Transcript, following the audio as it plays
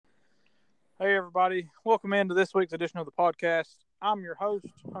Hey, everybody. Welcome into this week's edition of the podcast. I'm your host,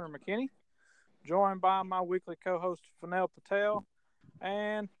 Hunter McKinney, joined by my weekly co host, Fennell Patel,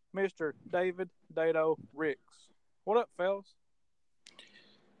 and Mr. David Dado Ricks. What up, fellas?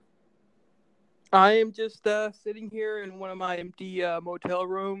 I am just sitting here in one of my empty motel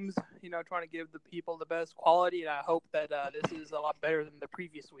rooms, trying to give the people the best quality, and I hope that this is a lot better than the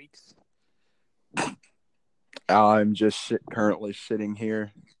previous weeks. I'm just currently sitting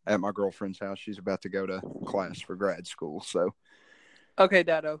here at my girlfriend's house. She's about to go to class for grad school, so. Okay,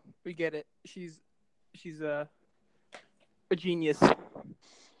 Dado, we get it. She's a genius.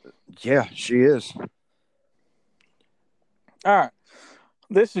 Yeah, she is. All right.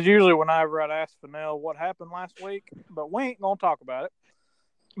 This is usually whenever I'd ask Fennell what happened last week, but we ain't going to talk about it.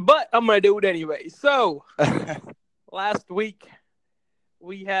 But I'm going to do it anyway. So, last week,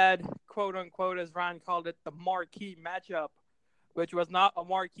 we had, quote-unquote, as Ryan called it, the marquee matchup, which was not a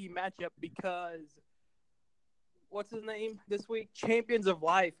marquee matchup because, what's his name this week? Champions of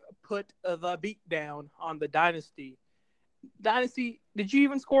Life put the beat down on the Dynasty. Dynasty, did you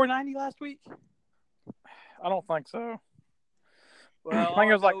even score 90 last week? I don't think so. Well, I think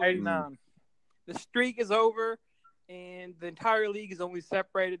it was like 89. The streak is over, and the entire league is only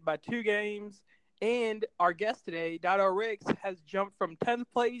separated by 2 games. And our guest today, Dado Ricks, has jumped from 10th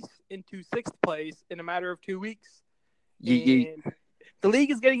place into 6th place in a matter of 2 weeks. And the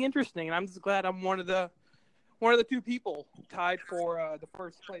league is getting interesting, and I'm just glad I'm one of the 2 people tied for the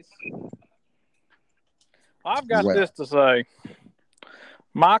first place. I've got this to say.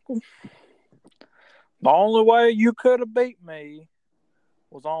 Michael, the only way you could have beat me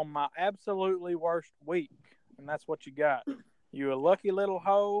was on my absolutely worst week, and that's what you got. You a lucky little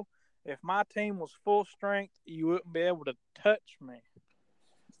hoe. If my team was full strength, you wouldn't be able to touch me.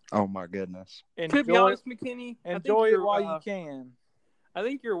 Oh, my goodness. To be honest, McKinney, enjoy it while you can. I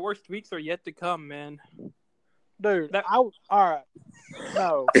think your worst weeks are yet to come, man. Dude, all right.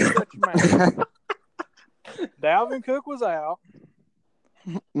 No, shut your mouth. Dalvin Cook was out.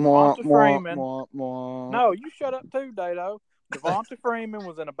 Devonta Freeman. No, you shut up too, Dado. Devonta Freeman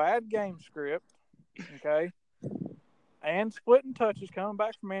was in a bad game script, okay? And splitting touches coming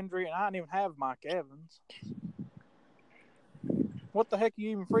back from injury, and I didn't even have Mike Evans. What the heck are you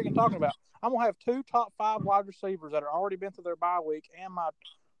even freaking talking about? I'm going to have 2 top 5 wide receivers that have already been through their bye week, and my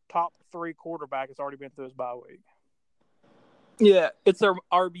top 3 quarterback has already been through his bye week. Yeah, it's our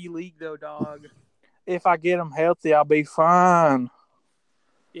RB league, though, dog. If I get them healthy, I'll be fine.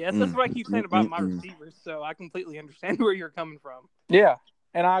 Yes, that's what I keep saying about my receivers, so I completely understand where you're coming from. Yeah,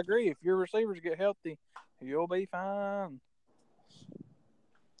 and I agree. If your receivers get healthy, you'll be fine.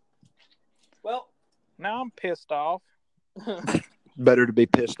 Well, now I'm pissed off. Better to be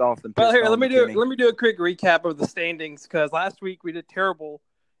pissed off than pissed off. Well, here, let me do a quick recap of the standings, because last week we did terrible,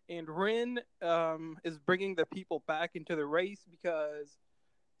 and Ren is bringing the people back into the race because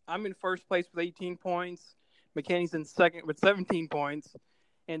I'm in first place with 18 points, McKinney's in second with 17 points,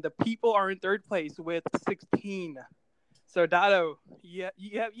 and the people are in third place with 16. So, Dado, you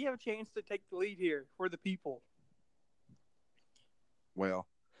have a chance to take the lead here for the people. Well,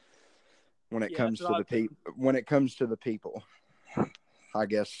 when it comes to the people, I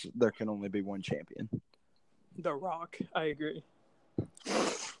guess there can only be one champion. The Rock, I agree.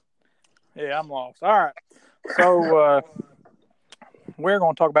 Yeah, I'm lost. All right, so we're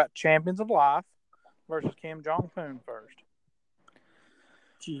going to talk about Champions of Life versus Kim Jong-un first.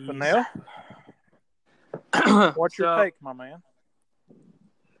 Fennell, what's your take, my man?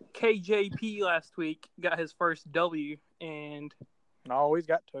 KJP last week got his first W, and no, he's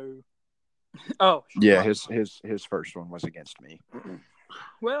got 2. Oh, yeah, his first one was against me.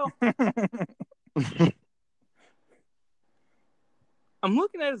 Well, I'm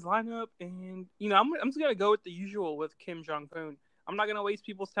looking at his lineup, and I'm just gonna go with the usual with Kim Jong-un. I'm not gonna waste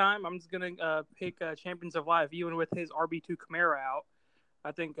people's time. I'm just gonna pick Champions of Life, even with his RB2 Kamara out.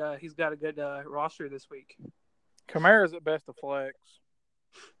 I think he's got a good roster this week. Kamara's at best a flex.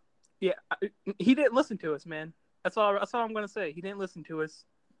 Yeah, he didn't listen to us, man. That's all I'm gonna say. He didn't listen to us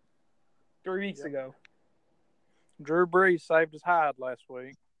 3 weeks ago. Drew Brees saved his hide last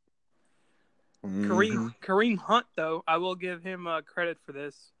week. Kareem Hunt, though, I will give him credit for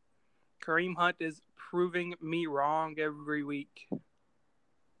this. Kareem Hunt is proving me wrong every week.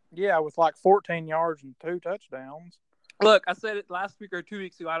 Yeah, with like 14 yards and 2 touchdowns. Look, I said it last week or 2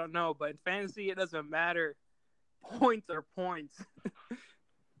 weeks ago. I don't know, but in fantasy, it doesn't matter. Points are points.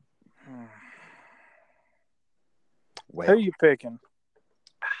 Well, who are you picking?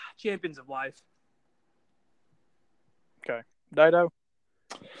 Champions of Life. Okay. Dado?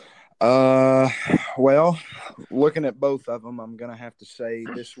 Well, looking at both of them, I'm going to have to say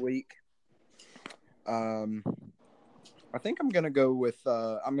this week I think I'm gonna go with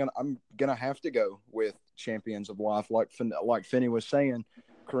I'm gonna have to go with Champions of Life. Like Finney was saying,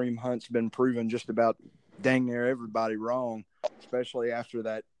 Kareem Hunt's been proven just about dang near everybody wrong, especially after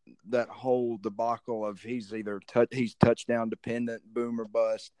that whole debacle of he's touchdown dependent, boom or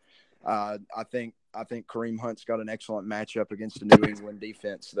bust. I think Kareem Hunt's got an excellent matchup against the New England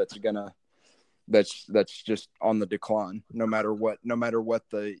defense that's just on the decline. No matter what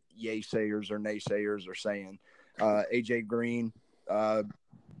the yaysayers or naysayers are saying. AJ Green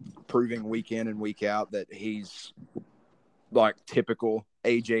proving week in and week out that he's like typical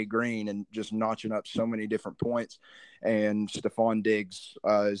AJ Green and just notching up so many different points. And Stephon Diggs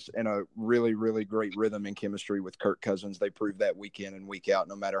is in a really, really great rhythm and chemistry with Kirk Cousins. They prove that week in and week out,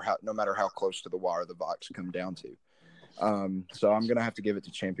 no matter how close to the wire the Bucs come down to. So I'm gonna have to give it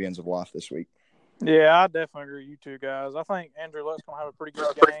to Champions of Life this week. Yeah, I definitely agree with you two guys. I think Andrew Luck's going to have a pretty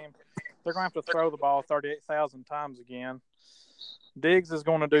good game. They're going to have to throw the ball 38,000 times again. Diggs is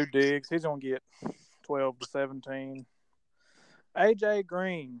going to do Diggs. He's going to get 12 to 17. A.J.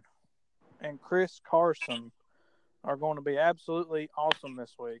 Green and Chris Carson are going to be absolutely awesome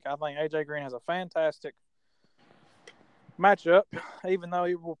this week. I think A.J. Green has a fantastic matchup, even though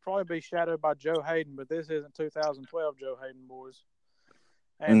he will probably be shadowed by Joe Hayden, but this isn't 2012 Joe Hayden, boys.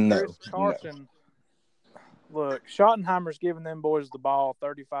 And Chris Carson... Look, Schottenheimer's giving them boys the ball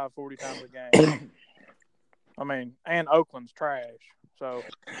 35, 40 times a game. I mean, and Oakland's trash. So,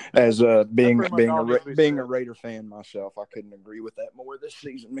 as being a Raider fan myself, I couldn't agree with that more this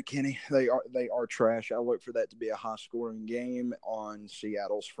season, McKinney. They are trash. I look for that to be a high scoring game on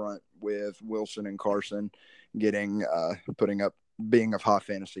Seattle's front with Wilson and Carson being of high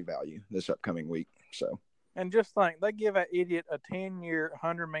fantasy value this upcoming week. So, and just think, they give that idiot a 10-year,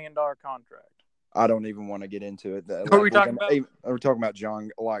 $100 million contract. I don't even want to get into it. What are we talking about? We're talking about John,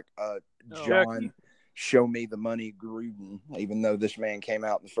 John, show me the money Gruden, even though this man came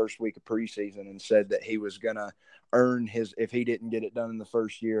out in the first week of preseason and said that he was going to earn if he didn't get it done in the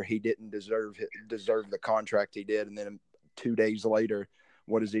first year, he didn't deserve the contract he did. And then 2 days later,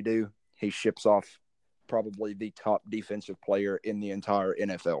 what does he do? He ships off probably the top defensive player in the entire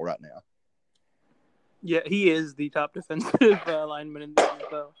NFL right now. Yeah, he is the top defensive lineman in the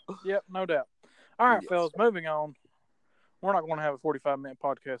NFL. Yep, no doubt. All right, fellas, moving on. We're not going to have a 45-minute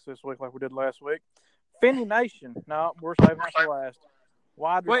podcast this week like we did last week. Finney Nation. No, we're saving that for last.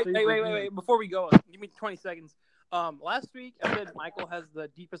 Wait. Before we go, give me 20 seconds. Last week, I said Michael has the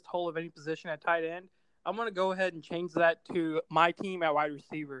deepest hole of any position at tight end. I'm going to go ahead and change that to my team at wide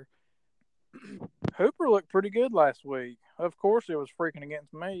receiver. Hooper looked pretty good last week. Of course, it was freaking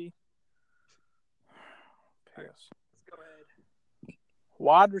against me. Piss. Let's go ahead.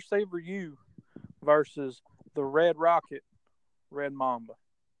 Wide receiver you versus the Red Rocket, Red Mamba.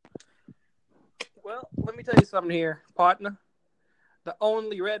 Well, let me tell you something here, partner. The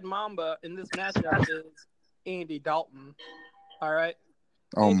only Red Mamba in this matchup is Andy Dalton. All right?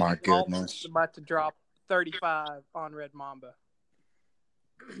 Oh, my goodness. Is about to drop 35 on Red Mamba.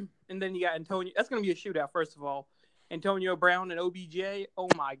 And then you got Antonio. That's going to be a shootout, first of all. Antonio Brown and OBJ. Oh,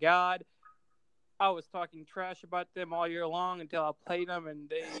 my God. I was talking trash about them all year long until I played them, and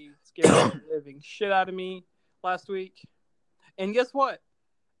they scared the living shit out of me last week. And guess what?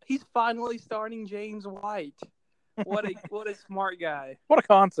 He's finally starting James White. What a smart guy. What a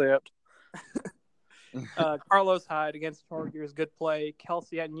concept. Carlos Hyde against Chargers, good play.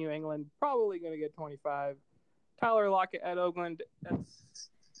 Kelsey at New England, probably going to get 25. Tyler Lockett at Oakland, it's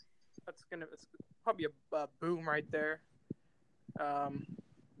probably a boom right there.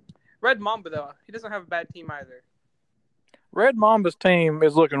 Red Mamba, though, he doesn't have a bad team either. Red Mamba's team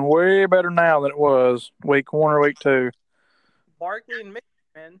is looking way better now than it was week 1 or week 2. Barkley and Mitchell,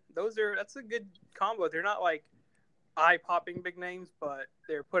 man, that's a good combo. They're not like eye-popping big names, but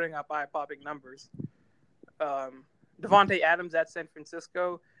they're putting up eye-popping numbers. Devontae Adams at San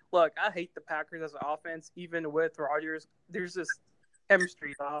Francisco. Look, I hate the Packers as an offense, even with Rodgers. There's this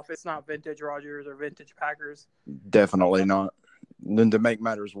chemistry off. It's not vintage Rodgers or vintage Packers. Definitely not. Then to make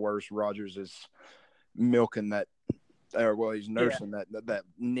matters worse, Rodgers is milking that, he's nursing that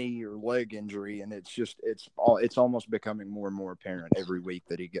knee or leg injury, and it's almost becoming more and more apparent every week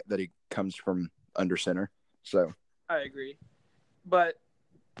that he comes from under center. So I agree, but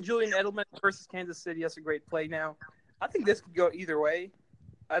Julian Edelman versus Kansas City, that's a great play. Now, I think this could go either way.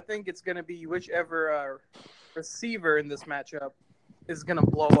 I think it's going to be whichever receiver in this matchup is going to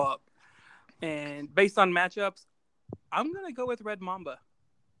blow up, and based on matchups, I'm going to go with Red Mamba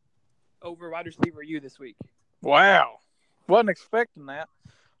over wide receiver you this week. Wow. Wasn't expecting that.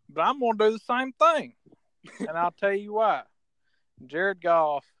 But I'm going to do the same thing. And I'll tell you why. Jared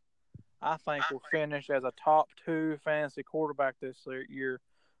Goff, I think will finish as a top 2 fantasy quarterback this year.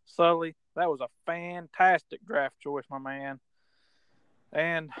 Sully, that was a fantastic draft choice, my man.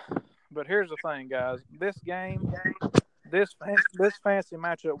 But here's the thing, guys. This fantasy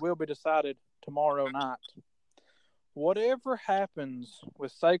matchup will be decided tomorrow night. Whatever happens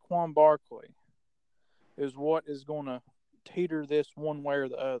with Saquon Barkley is what is going to teeter this one way or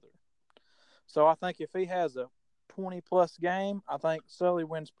the other. So I think if he has a 20-plus game, I think Sully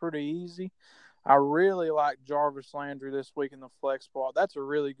wins pretty easy. I really like Jarvis Landry this week in the flex spot. That's a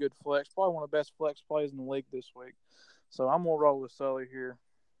really good flex. Probably one of the best flex plays in the league this week. So I'm going to roll with Sully here.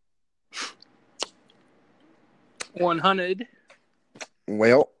 100.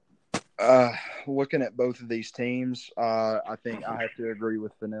 Well, looking at both of these teams, I think I have to agree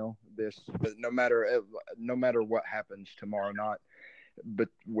with Fennell. But no matter what happens tomorrow night, but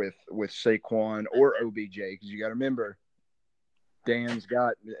with Saquon or OBJ, because you got to remember, Dan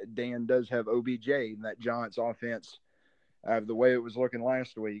does have OBJ, and that Giants offense, the way it was looking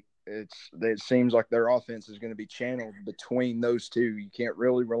last week, it seems like their offense is going to be channeled between those two. You can't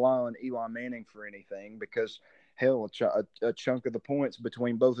really rely on Eli Manning for anything because, hell, a chunk of the points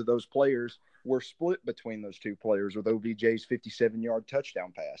between both of those players were split between those two players with OBJ's 57-yard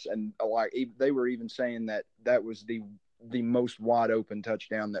touchdown pass. And they were even saying that was the most wide open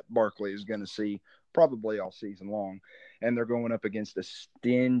touchdown that Barkley is going to see probably all season long. And they're going up against a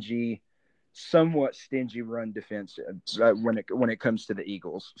somewhat stingy run defense when it comes to the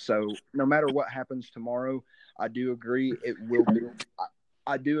Eagles. So no matter what happens tomorrow, I do agree it will be.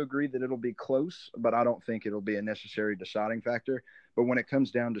 I do agree that it'll be close, but I don't think it'll be a necessary deciding factor. But when it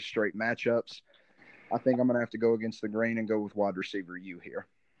comes down to straight matchups, I think I'm going to have to go against the grain and go with wide receiver U here.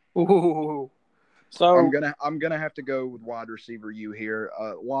 Ooh. So I'm gonna have to go with wide receiver U here.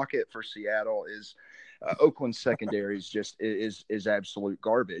 Lockett for Seattle is Oakland's secondary is absolute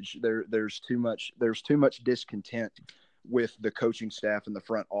garbage. There's too much discontent with the coaching staff in the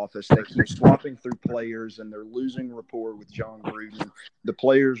front office. They keep swapping through players, and they're losing rapport with John Gruden. The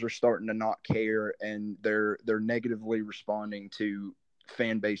players are starting to not care, and they're negatively responding to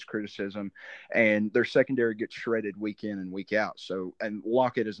fan base criticism, and their secondary gets shredded week in and week out. So, and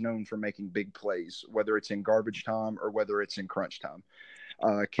Lockett is known for making big plays, whether it's in garbage time or whether it's in crunch time.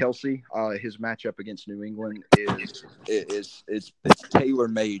 Kelsey, his matchup against New England is tailor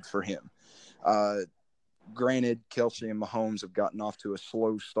made for him. Granted, Kelsey and Mahomes have gotten off to a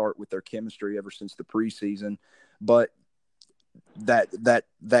slow start with their chemistry ever since the preseason, but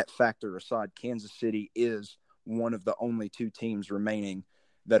that factor aside, Kansas City is one of the only 2 teams remaining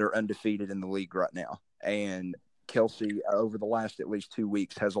that are undefeated in the league right now. And Kelsey, over the last at least 2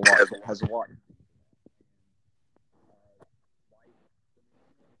 weeks, has a lot.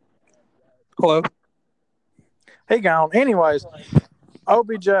 Hello. Hey, gone. Anyways,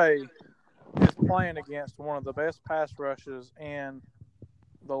 OBJ is playing against one of the best pass rushes in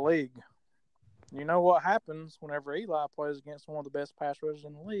the league. You know what happens whenever Eli plays against one of the best pass rushers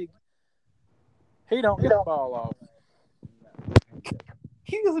in the league? He don't get the ball off.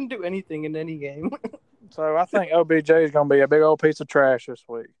 He doesn't do anything in any game. So I think OBJ is going to be a big old piece of trash this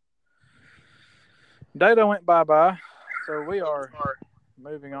week. Data went bye-bye, so we are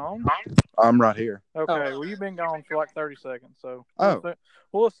moving on. I'm right here. Okay, well, you've been gone for like 30 seconds, so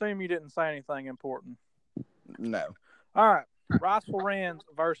we'll assume you didn't say anything important. No. All right, Riceful Rams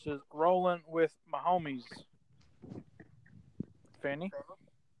versus Rolling with Mahomes. Finney?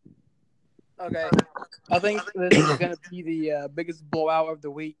 Okay, I think this is going to be the biggest blowout of the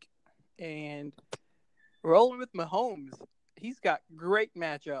week. And rolling with Mahomes, he's got great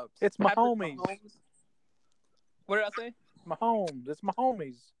matchups. It's Mahomes. What did I say? Mahomes. It's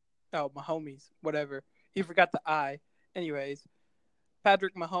Mahomes. Oh, Mahomes. Whatever. He forgot the I. Anyways,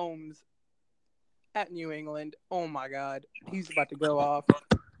 Patrick Mahomes at New England. Oh, my God. He's about to go off.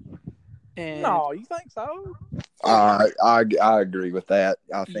 And no, you think so? I agree with that.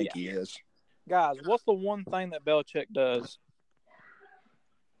 I think he is. Guys, what's the one thing that Belichick does?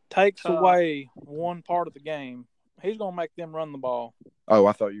 Takes away one part of the game. He's going to make them run the ball. Oh,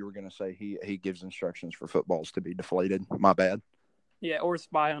 I thought you were going to say he gives instructions for footballs to be deflated. My bad. Yeah, or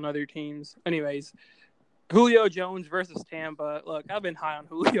spy on other teams. Anyways, Julio Jones versus Tampa. Look, I've been high on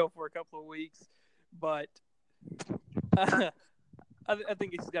Julio for a couple of weeks, but I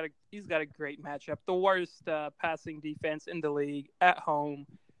think he's got a great matchup. The worst passing defense in the league at home.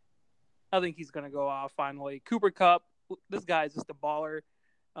 I think he's going to go off finally. Cooper Kupp, this guy is just a baller.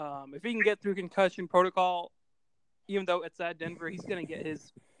 If he can get through concussion protocol, even though it's at Denver, he's going to get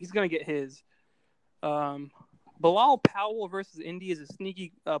his. Bilal Powell versus Indy is a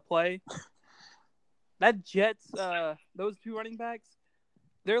sneaky play. That Jets, those 2 running backs,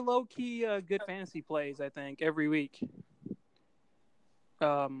 they're low key good fantasy plays. I think every week.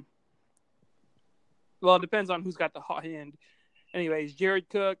 Well, it depends on who's got the hot hand. Anyways, Jared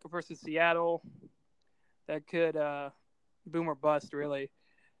Cook versus Seattle. That could boom or bust, really.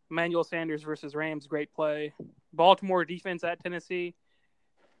 Emmanuel Sanders versus Rams, great play. Baltimore defense at Tennessee.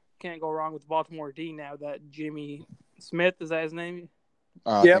 Can't go wrong with Baltimore D now that Jimmy Smith, is that his name?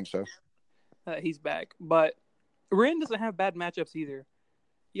 I think so. He's back. But Wren doesn't have bad matchups either.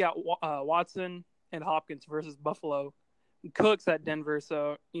 Yeah, Watson and Hopkins versus Buffalo. Cooks at Denver,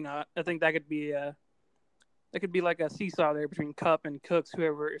 so I think that could be like a seesaw there between Kupp and Cooks.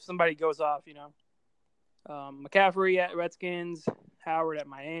 Whoever, if somebody goes off, McCaffrey at Redskins, Howard at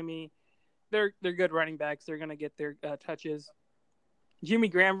Miami. They're good running backs. They're gonna get their touches. Jimmy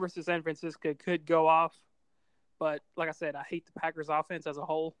Graham versus San Francisco could go off, but like I said, I hate the Packers offense as a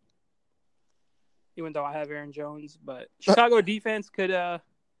whole. Even though I have Aaron Jones, but Chicago defense could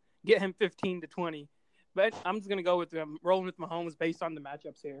get him 15 to 20. But I'm just gonna go with them, rolling with Mahomes based on the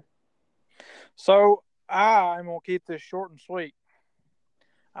matchups here. So I'm gonna keep this short and sweet.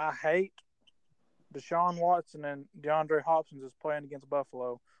 I hate Deshaun Watson and DeAndre Hopkins is playing against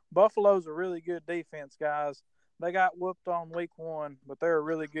Buffalo. Buffalo's a really good defense, guys. They got whooped on week 1, but they're a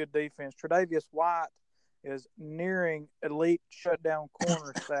really good defense. Tre'Davious White is nearing elite shutdown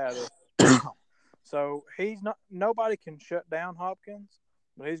corner status. So nobody can shut down Hopkins,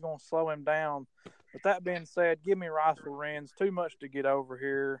 but he's going to slow him down. With that being said, give me Rice for Wrens. Too much to get over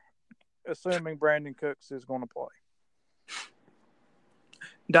here, assuming Brandon Cooks is going to play.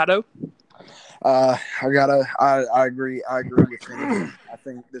 Dado? I agree. I agree with him. I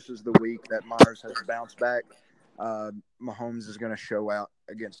think this is the week that Myers has bounced back. Mahomes is going to show out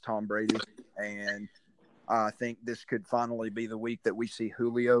against Tom Brady, and I think this could finally be the week that we see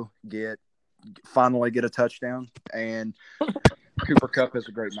Julio finally get a touchdown. And Cooper Kupp has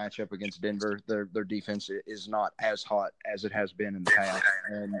a great matchup against Denver. Their defense is not as hot as it has been in the past.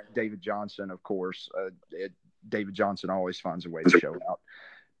 And David Johnson, of course, David Johnson always finds a way to show out.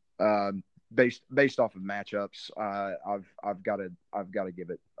 Based off of matchups, I've got to give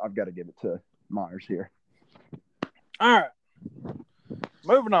it to Myers here. All right,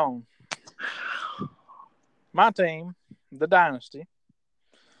 moving on. My team, the Dynasty,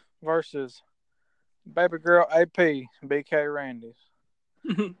 versus baby girl AP BK Randy's.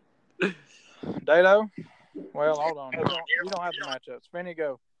 Dado? Well, hold on. You don't have the matchups. Finny,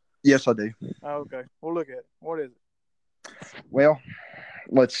 go. Yes, I do. Oh, okay. We'll look at it. What is it? Well,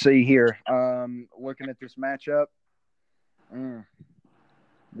 let's see here. Looking at this matchup,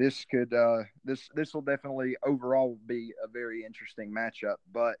 this will definitely overall be a very interesting matchup.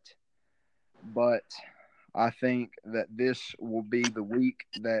 But I think that this will be the week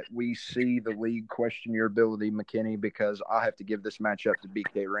that we see the league question your ability, McKinney, because I have to give this matchup to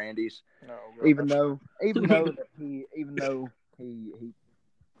BK Randy's. No, even though he one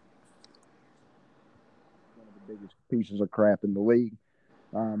of the biggest pieces of crap in the league.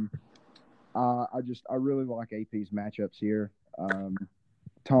 I really like AP's matchups here.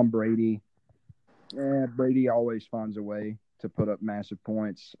 Tom Brady. Brady always finds a way to put up massive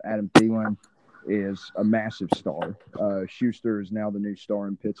points. Adam Thielen is a massive star. Schuster is now the new star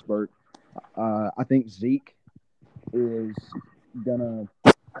in Pittsburgh. I think Zeke is going to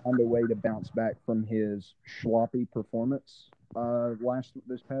find a way to bounce back from his sloppy performance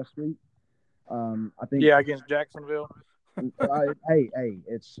this past week. I think against Jacksonville. Hey,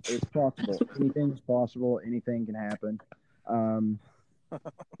 it's possible. Anything's possible. Anything can happen.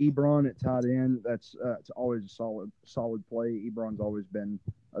 Ebron at tight end, it's always a solid play. Ebron's always been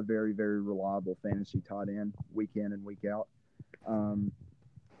a very, very reliable fantasy tight end week in and week out.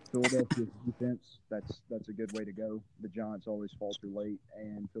 Philadelphia's defense, that's a good way to go. The Giants always falter late,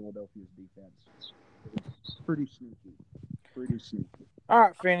 and Philadelphia's defense is pretty sneaky. All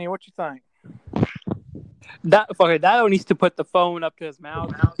right, Finny, what you think? That needs to put the phone up to his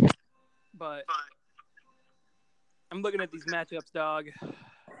mouth. But I'm looking at these matchups, dog.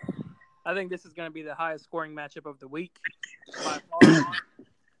 I think this is going to be the highest scoring matchup of the week by far.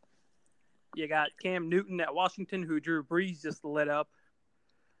 You got Cam Newton at Washington, who Drew Brees just lit up.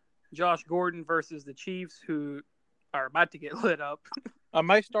 Josh Gordon versus the Chiefs, who are about to get lit up. I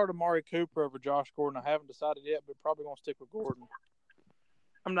may start Amari Cooper over Josh Gordon. I haven't decided yet, but probably going to stick with Gordon.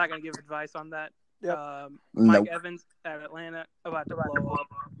 I'm not going to give advice on that. Yep. Mike Evans at Atlanta about to blow up.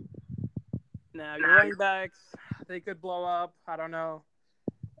 Now, your running backs, they could blow up. I don't know.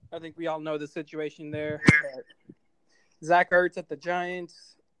 I think we all know the situation there. Zach Ertz at the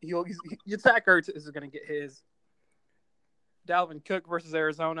Giants. Zach Ertz is going to get his. Dalvin Cook versus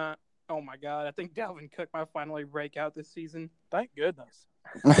Arizona. Oh my God! I think Dalvin Cook might finally break out this season. Thank goodness.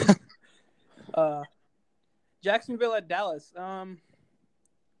 Jacksonville at Dallas.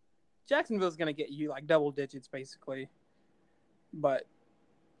 Jacksonville's gonna get you like double digits basically, but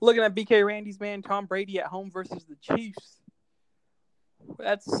looking at BK Randy's man, Tom Brady at home versus the Chiefs.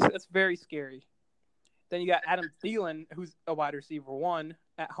 That's very scary. Then you got Adam Thielen, who's a wide receiver 1,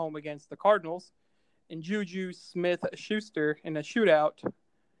 at home against the Cardinals, and Juju Smith-Schuster in a shootout.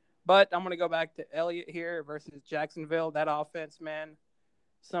 But I'm going to go back to Elliott here versus Jacksonville. That offense, man,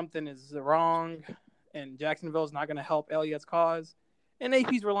 something is wrong, and Jacksonville's not going to help Elliott's cause. And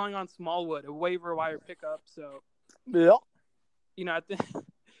AP's relying on Smallwood, a waiver wire pickup. So, yeah, you know,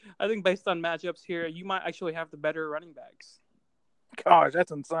 I think based on matchups here, you might actually have the better running backs. Gosh,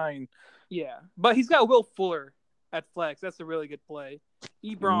 that's insane. Yeah, but he's got Will Fuller at flex. That's a really good play.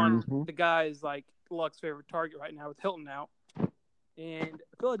 Ebron, the guy, is like Luck's favorite target right now with Hilton out. And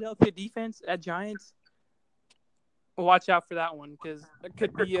Philadelphia defense at Giants, watch out for that one because it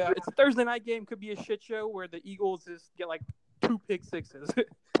could be it's a Thursday night game. Could be a shit show where the Eagles just get like 2 pick sixes.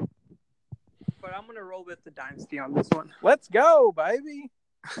 But I'm going to roll with the dynasty on this one. Let's go, baby.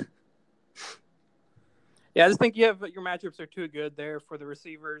 Yeah, I just think your matchups are too good there for the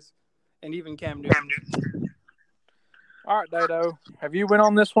receivers and even Cam Newton. All right, Dado. Have you went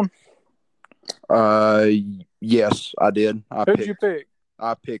on this one? Yes, I did. Who'd you pick?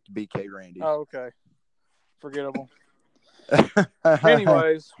 I picked BK Randy. Oh, okay. Forgettable.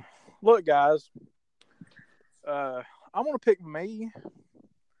 Anyways, look, guys. I'm going to pick me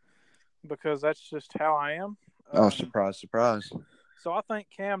because that's just how I am. Surprise. So I think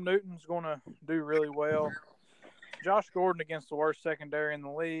Cam Newton's going to do really well. Josh Gordon against the worst secondary in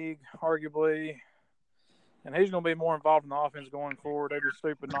the league, arguably. And he's going to be more involved in the offense going forward. They'd be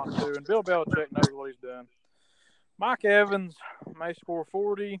stupid not to. And Bill Belichick knows what he's done. Mike Evans may score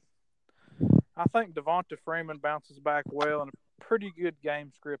 40. I think Devonta Freeman bounces back well in a pretty good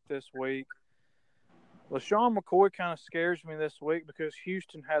game script this week. LaShawn McCoy kind of scares me this week because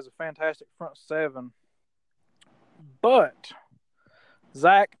Houston has a fantastic front seven. But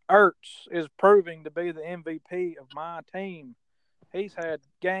Zach Ertz is proving to be the MVP of my team. He's had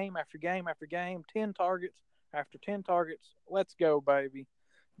game after game after game, 10 targets after 10 targets. Let's go, baby.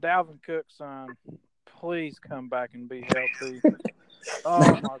 Dalvin Cook, son, please come back and be healthy.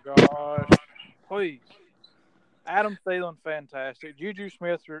 Oh, my gosh. Please. Adam Thielen, fantastic. Juju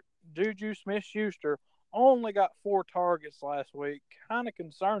Smith-Schuster only got 4 targets last week. Kind of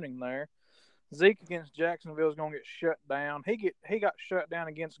concerning there. Zeke against Jacksonville is going to get shut down. He got shut down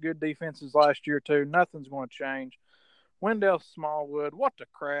against good defenses last year, too. Nothing's going to change. Wendell Smallwood, what the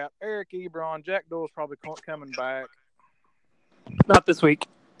crap. Eric Ebron, Jack Doyle's probably coming back. Not this week.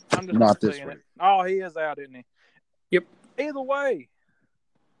 I'm just not this week. Oh, he is out, isn't he? Yep. Either way,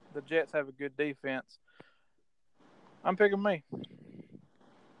 the Jets have a good defense. I'm picking me.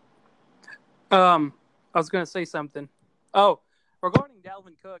 I was going to say something. Oh, regarding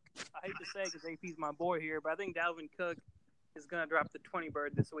Dalvin Cook, I hate to say because AP's my boy here, but I think Dalvin Cook is going to drop the 20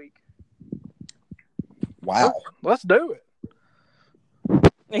 bird this week. Wow. Let's do it.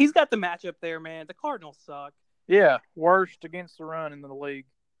 He's got the matchup there, man. The Cardinals suck. Yeah, worst against the run in the league.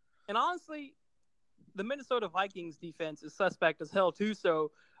 And honestly, the Minnesota Vikings defense is suspect as hell, too,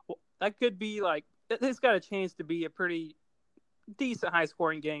 so that could be like – it's got a chance to be a pretty decent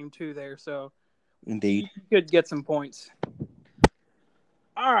high-scoring game, too, there. So, indeed, you could get some points.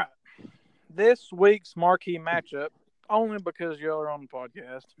 All right. This week's marquee matchup, only because y'all are on the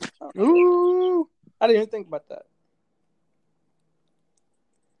podcast. Ooh. I didn't even think about that.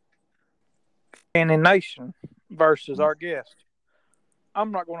 Cannon Nation versus our guest.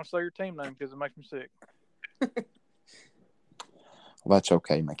 I'm not going to say your team name because it makes me sick. Well, that's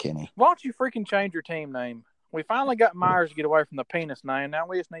okay, McKinney. Why don't you freaking change your team name? We finally got Myers to get away from the penis name. Now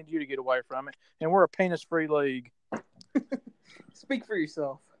we just need you to get away from it. And we're a penis-free league. Speak for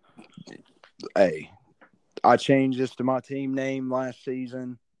yourself. Hey, I changed this to my team name last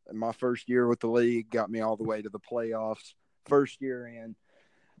season. My first year with the league got me all the way to the playoffs. First year in.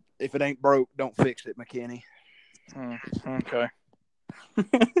 If it ain't broke, don't fix it, McKinney. Okay.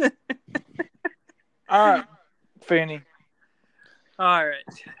 All right, Fanny. All right.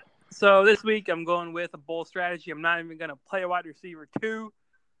 So this week I'm going with a bold strategy. I'm not even going to play a wide receiver 2.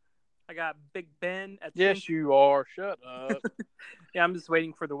 I got Big Ben at Yes, you are. Shut up. Yeah, I'm just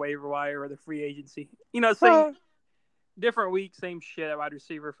waiting for the waiver wire or the free agency. You know, same different week, same shit at wide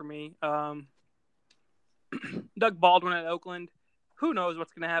receiver for me. Doug Baldwin at Oakland. Who knows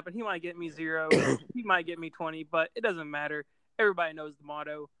what's going to happen? He might get me 0. He might get me 20, but it doesn't matter. Everybody knows the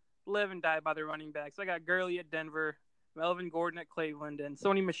motto. Live and die by the running backs. I got Gurley at Denver. Melvin Gordon at Cleveland, and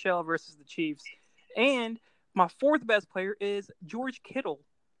Sony Michel versus the Chiefs. And my fourth best player is George Kittle.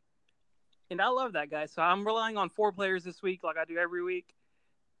 And I love that guy. So I'm relying on 4 players this week like I do every week.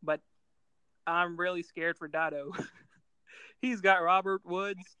 But I'm really scared for Dado. He's got Robert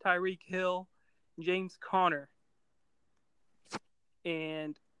Woods, Tyreek Hill, James Conner.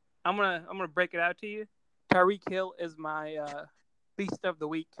 And I'm gonna break it out to you. Tyreek Hill is my beast of the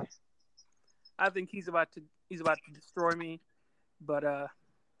week. I think he's about to destroy me, but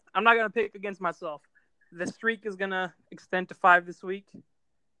I'm not gonna pick against myself. The streak is gonna extend to 5 this week.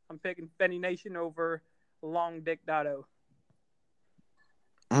 I'm picking Fenny Nation over Long Dick Dado.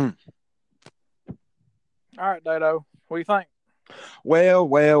 All right, Dado, what do you think? Well.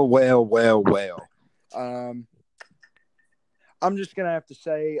 I'm just gonna have to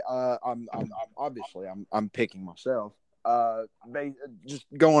say, I'm obviously picking myself. Just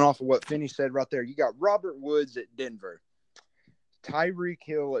going off of what Finney said right there, you got Robert Woods at Denver, Tyreek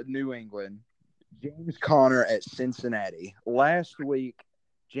Hill at New England, James Conner at Cincinnati. Last week,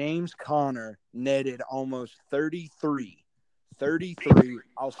 James Conner netted almost 33.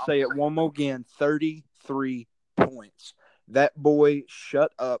 I'll say it one more again, 33 points. That boy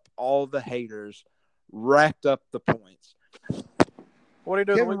shut up all the haters, racked up the points. What did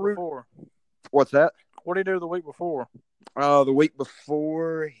he do the week before? What's that? What did he do the week before? The week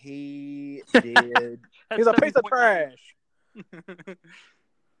before he did. He's a piece of trash.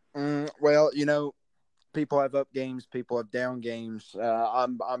 Well, people have up games, people have down games.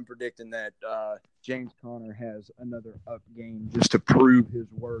 I'm predicting that James Conner has another up game just to prove his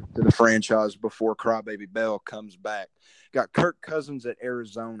worth to the franchise before Crybaby Bell comes back. Got Kirk Cousins at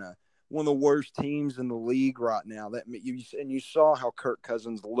Arizona, one of the worst teams in the league right now. You saw how Kirk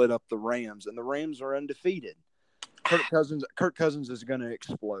Cousins lit up the Rams, and the Rams are undefeated. Kirk Cousins is going to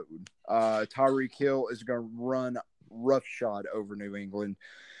explode. Tyreek Hill is going to run roughshod over New England.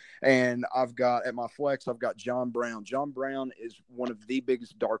 And at my flex, I've got John Brown. John Brown is one of the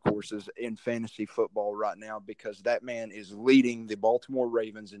biggest dark horses in fantasy football right now because that man is leading the Baltimore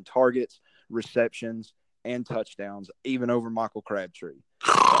Ravens in targets, receptions, and touchdowns, even over Michael Crabtree.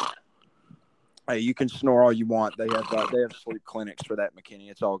 Hey, you can snore all you want. They have sleep clinics for that,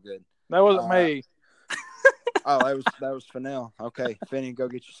 McKinney. It's all good. That wasn't me. Oh, that was Fennell. Okay, Finney, go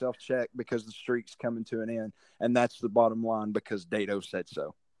get yourself checked because the streak's coming to an end, and that's the bottom line because Dado said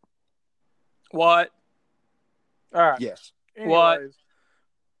so. What? All right. Yes. Anyways, what?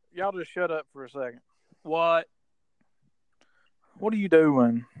 Y'all just shut up for a second. What? What are you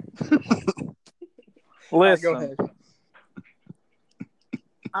doing? Listen. Go ahead.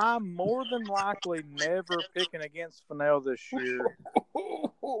 I'm more than likely never picking against Fennell this year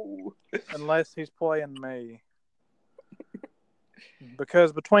unless he's playing me.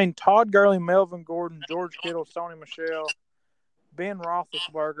 Because between Todd Gurley, Melvin Gordon, George Kittle, Sony Michel, Ben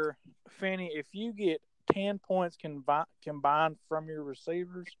Roethlisberger, Finney, if you get 10 points combined from your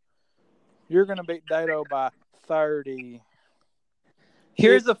receivers, you're going to beat Dado by 30.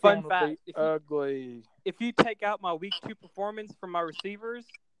 Here's a fun fact. Ugly. If you take out my week 2 performance from my receivers,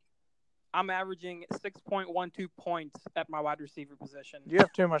 I'm averaging 6.12 points at my wide receiver position. You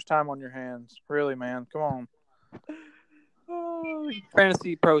have too much time on your hands. Really, man. Come on. Oh,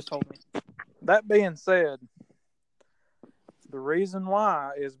 Fantasy Pros told me. That being said, the reason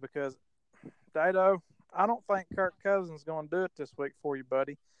why is because, Dado, I don't think Kirk Cousins is going to do it this week for you,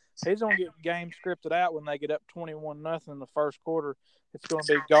 buddy. He's going to get game scripted out when they get up 21-0 in the first quarter. It's going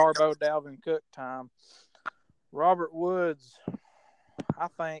to be Garbo, Dalvin Cook time. Robert Woods, I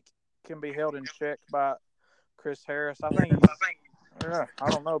think, can be held in check by Chris Harris. I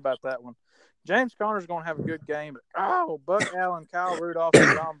don't know about that one. James Conner's going to have a good game. But, Buck Allen, Kyle Rudolph,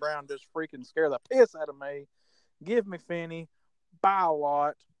 and John Brown just freaking scare the piss out of me. Give me Finney. Buy a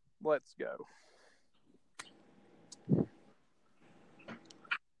lot. Let's go.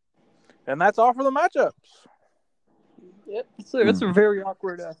 And that's all for the matchups. Yep. It's a very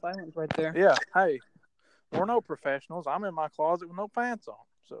awkward silence right there. Yeah. Hey, we're no professionals. I'm in my closet with no pants on.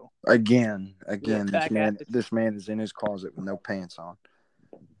 So Again, yeah, this man is in his closet with no pants on.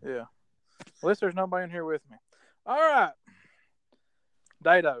 Yeah. At least there's nobody in here with me. All right.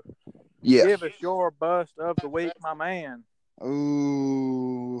 Dado. Yes. Give us your bust of the week, my man.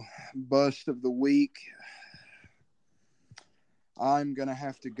 Ooh, bust of the week. I'm going to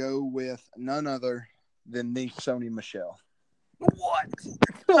have to go with none other than the Sony Michel. What?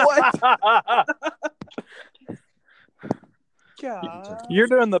 God. You're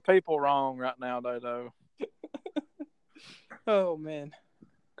doing the people wrong right now, Dado. Oh, man.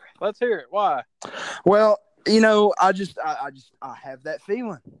 Let's hear it. Why? Well, I have that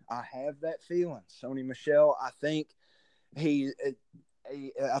feeling. Sony Michel, I think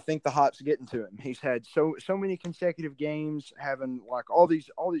I think the hot's getting to him. He's had so many consecutive games having like all these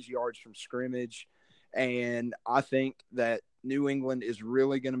yards from scrimmage, and I think that New England is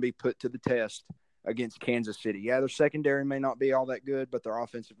really going to be put to the test against Kansas City. Yeah, their secondary may not be all that good, but their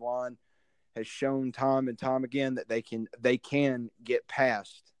offensive line has shown time and time again that they can get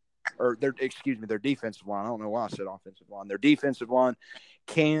past, or their defensive line. I don't know why I said offensive line. Their defensive line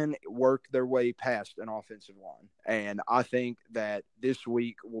can work their way past an offensive line. And I think that this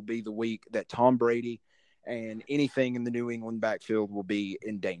week will be the week that Tom Brady and anything in the New England backfield will be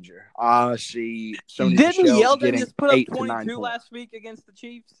in danger. I see Sony Didn't Michel Yeldon just put up 22 points last week against the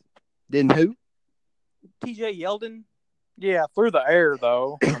Chiefs? Didn't who? TJ Yeldon? Yeah, through the air,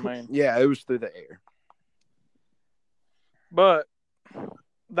 though. I mean, yeah, it was through the air. But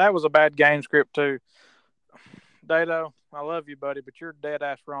that was a bad game script, too. Dato, I love you, buddy, but you're dead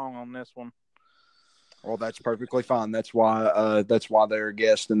ass wrong on this one. Well, that's perfectly fine. That's why they're a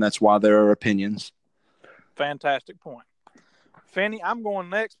guest, and that's why there are opinions. Fantastic point. Fanny, I'm going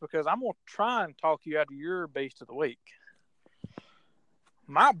next because I'm going to try and talk you out of your beast of the week.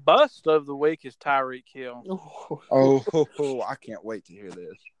 My bust of the week is Tyreek Hill. Oh, I can't wait to hear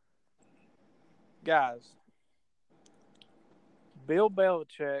this. Guys, Bill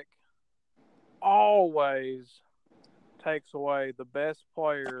Belichick always takes away the best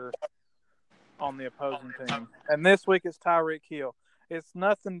player on the opposing team. And this week it's Tyreek Hill. It's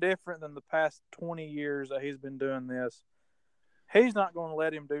nothing different than the past 20 years that he's been doing this. He's not going to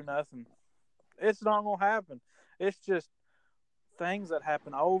let him do nothing. It's not going to happen. It's just things that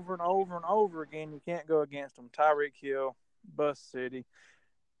happen over and over and over again. You can't go against him. Tyreek Hill, Bust City.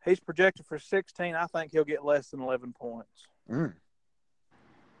 He's projected for 16. I think he'll get less than 11 points.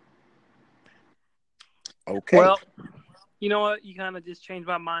 Okay. Well, you know what? You kind of just changed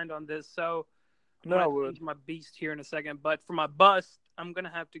my mind on this. So No, I I'm would. going to change my beast here in a second. But for my bust, I'm going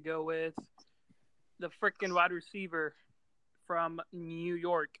to have to go with the freaking wide receiver from New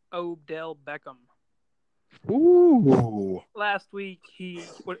York, Odell Beckham. Ooh. Last week, he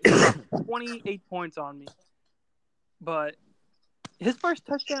dropped 28 points on me. But his first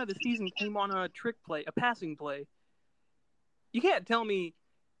touchdown of the season came on a trick play, a passing play. You can't tell me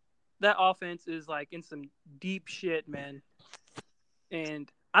that offense is like in some deep shit, man.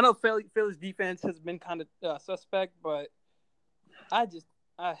 And I know Philly's defense has been kind of suspect, but I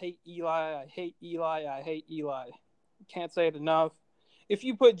hate Eli. I hate Eli. Can't say it enough. If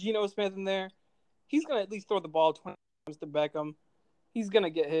you put Geno Smith in there, he's going to at least throw the ball 20 times to Beckham. He's going to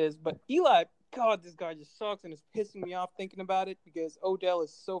get his. But Eli, God, this guy just sucks and it's pissing me off thinking about it because Odell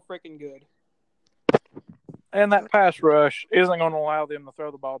is so freaking good. And that pass rush isn't going to allow them to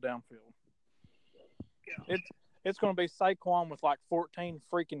throw the ball downfield. It's going to be Saquon with like 14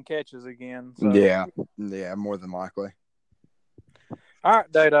 freaking catches again. So. Yeah, more than likely. All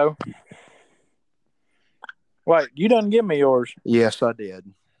right, Dato. Wait, you done give me yours. Yes, I did.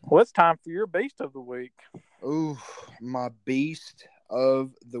 Well, it's time for your beast of the week. Ooh, my beast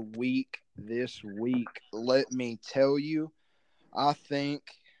of the week this week. Let me tell you, I think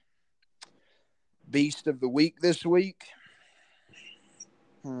beast of the week this week.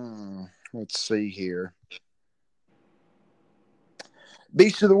 Let's see here.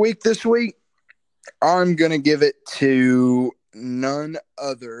 Beast of the week this week, I'm going to give it to none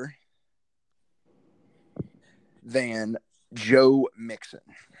other than Joe Mixon.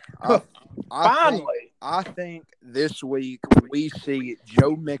 Finally. I think this week we see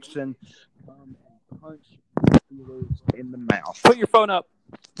Joe Mixon come and punch the Steelers in the mouth. Put your phone up.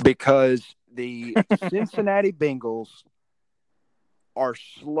 Because the Cincinnati Bengals are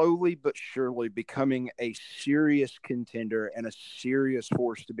slowly but surely becoming a serious contender and a serious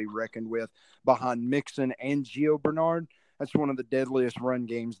force to be reckoned with behind Mixon and Gio Bernard. That's one of the deadliest run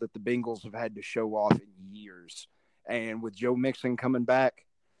games that the Bengals have had to show off in years. And with Joe Mixon coming back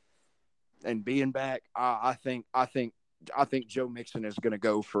and being back, I think Joe Mixon is going to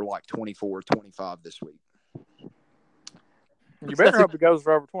go for like 24, 25 this week. You better hope it goes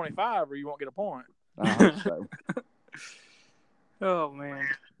for over 25 or you won't get a point. I hope so. Oh, man.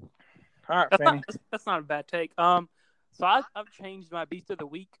 All right, Fanny. That's not a bad take. So I've changed my beast of the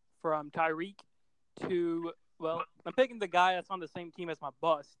week from Tyreek to, well, I'm picking the guy that's on the same team as my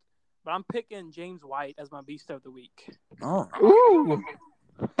bust, but I'm picking James White as my beast of the week. Oh.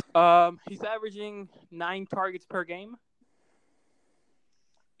 Ooh. He's averaging 9 targets per game.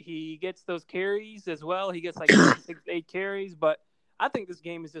 He gets those carries as well. He gets like 6 to 8 carries, but I think this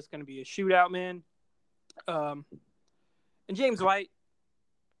game is just going to be a shootout, man. And James White,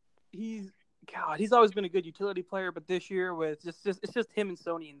 he's always been a good utility player, but this year with it's just him and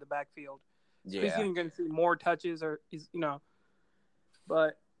Sony in the backfield. So he's even going to see more touches, or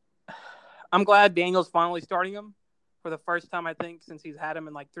But I'm glad Daniel's finally starting him for the first time, I think, since he's had him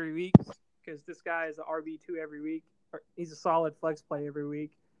in like 3 weeks. Because this guy is an RB2 every week. He's a solid flex play every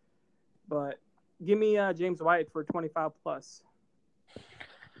week. But give me James White for 25 plus.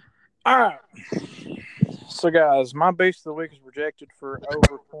 All right. So, guys, my beast of the week is projected for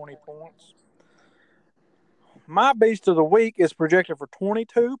over 20 points. My beast of the week is projected for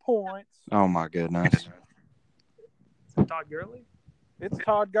 22 points. Oh, my goodness. Todd Gurley? It's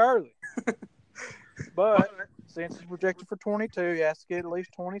Todd Gurley. But since he's projected for 22, he has to get at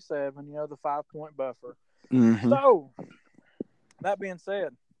least 27, the 5-point buffer. Mm-hmm. So, that being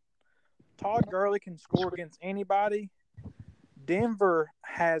said, Todd Gurley can score against anybody. Denver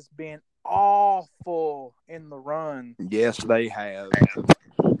has been awful in the run. Yes, they have.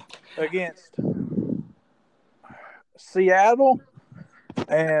 Against Seattle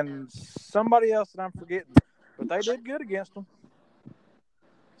and somebody else that I'm forgetting. But they did good against them.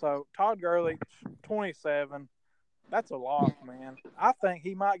 So, Todd Gurley, 27. That's a lot, man. I think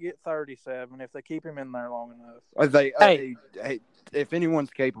he might get 37 if they keep him in there long enough. If anyone's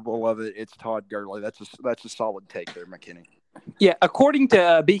capable of it, it's Todd Gurley. That's a solid take there, McKinney. Yeah, according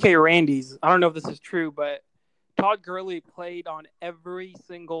to BK Randy's, I don't know if this is true, but Todd Gurley played on every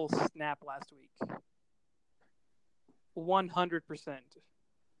single snap last week. 100%.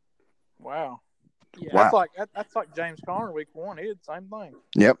 Wow. Yeah. Wow. That's like James Conner week 1. He did the same thing.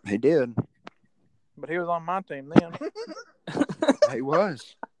 Yep, he did. But he was on my team then. He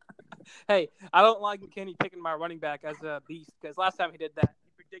was. Hey, I don't like McKinney picking my running back as a beast because last time he did that,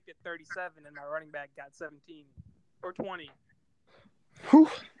 he predicted 37 and my running back got 17 or 20. Whew.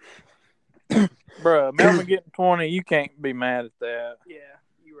 Bruh, Melvin getting 20, you can't be mad at that. Yeah,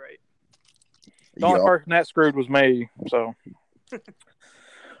 you're right. The only person that screwed was me, so.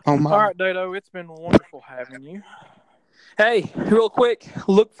 Oh my. All right, Dato, it's been wonderful having you. Hey, real quick,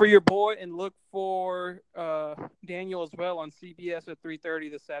 look for your boy and look for Daniel as well on CBS at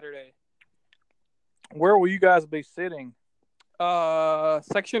 3:30 this Saturday. Where will you guys be sitting?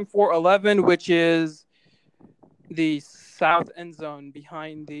 Section 411, which is the south end zone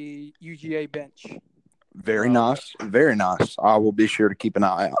behind the UGA bench. Very nice. Very nice. I will be sure to keep an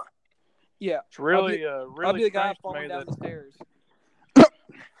eye out. Yeah. It's really I'll be the guy falling down the stairs.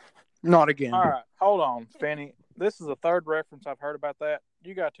 Not again. All right, hold on, Fanny. This is the third reference I've heard about that.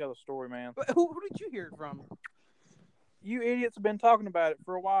 You got to tell the story, man. Who did you hear it from? You idiots have been talking about it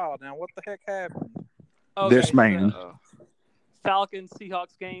for a while now. What the heck happened? Okay, this man. Falcons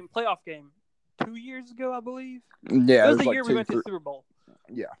Seahawks game, playoff game, 2 years ago, I believe. Yeah, it was the year we went to the Super Bowl.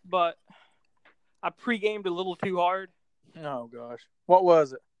 Yeah, but I pre-gamed a little too hard. Oh gosh, what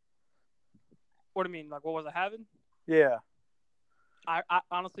was it? What do you mean? Like, what was I having? Yeah, I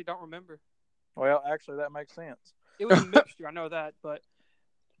honestly don't remember. Well, actually, that makes sense. It was a mixture, I know that, but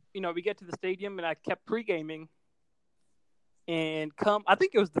we get to the stadium and I kept pre-gaming, and I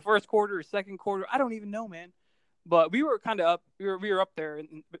think it was the first quarter or second quarter. I don't even know, man. But we were kind of up. We were up there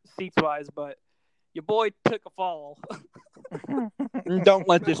seats wise, but your boy took a fall. Don't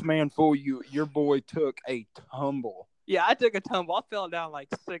let this man fool you. Your boy took a tumble. Yeah, I took a tumble. I fell down like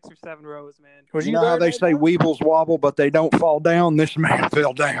 6 or 7 rows, man. You know how they say weebles wobble, but they don't fall down? This man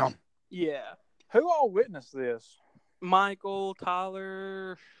fell down. Yeah. Who all witnessed this? Michael,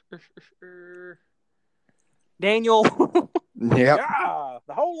 Tyler, Daniel. Yeah. Yeah,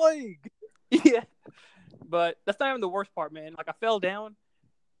 the whole league. Yeah. But that's not even the worst part, man. Like, I fell down,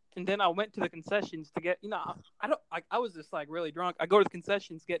 and then I went to the concessions to get, I was just like really drunk. I go to the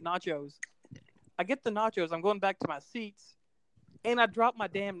concessions, get nachos. I get the nachos. I'm going back to my seats, and I drop my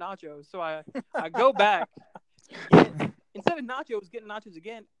damn nachos. So I go back. Instead of nachos, getting nachos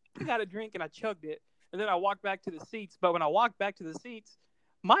again, I got a drink and I chugged it. And then I walked back to the seats. But when I walked back to the seats,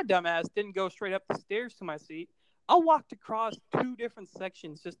 my dumbass didn't go straight up the stairs to my seat. I walked across 2 different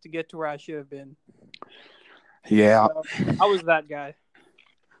sections just to get to where I should have been. Yeah. So, I was that guy.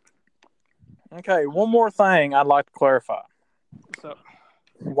 Okay, one more thing I'd like to clarify. So,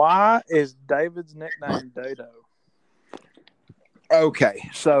 why is David's nickname Dato? Okay,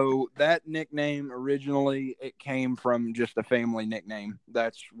 so that nickname originally, it came from just a family nickname.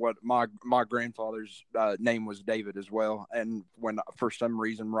 That's what my grandfather's name was, David, as well. And when, for some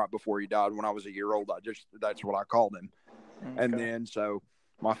reason, right before he died, when I was a year old, that's what I called him. Okay. And then so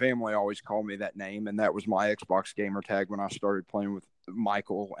my family always called me that name, and that was my Xbox gamer tag when I started playing with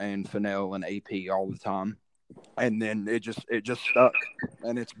Michael and Fennell and AP all the time. And then it just stuck,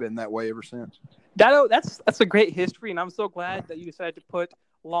 and it's been that way ever since. Dato, that's a great history, and I'm so glad that you decided to put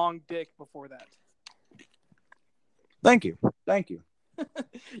Long Dick before that. Thank you.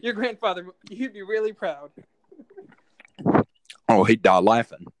 Your grandfather, he'd be really proud. Oh, he'd die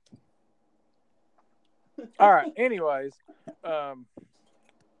laughing. All right. Anyways,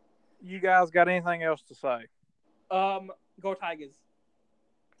 you guys got anything else to say? Go Tigers.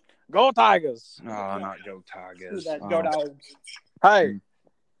 Go Tigers. Oh, not go Tigers. Go Dogs. Hey,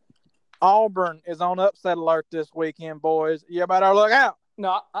 Auburn is on upset alert this weekend, boys. You better look out.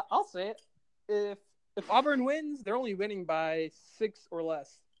 No, I'll say it. If Auburn wins, they're only winning by 6 or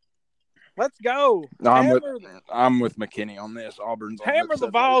less. Let's go. No, I'm with McKinney on this. Auburn's on hammer the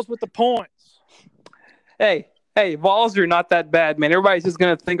Vols with the points. Hey, Vols are not that bad, man. Everybody's just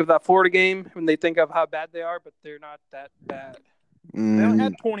going to think of that Florida game when they think of how bad they are, but they're not that bad. They only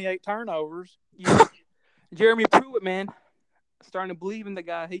had 28 turnovers. Yeah. Jeremy Pruitt, man. Starting to believe in the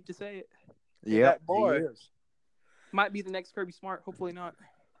guy. I hate to say it. Yeah, that boy is. Might be the next Kirby Smart. Hopefully not.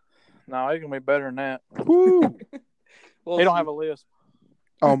 No, he's going to be better than that. Woo. He don't have a lisp.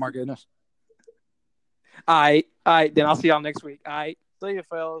 Oh, my goodness. All right. Then I'll see y'all next week. All right. See you,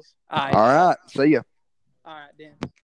 fellas. All right. See ya. All right, then.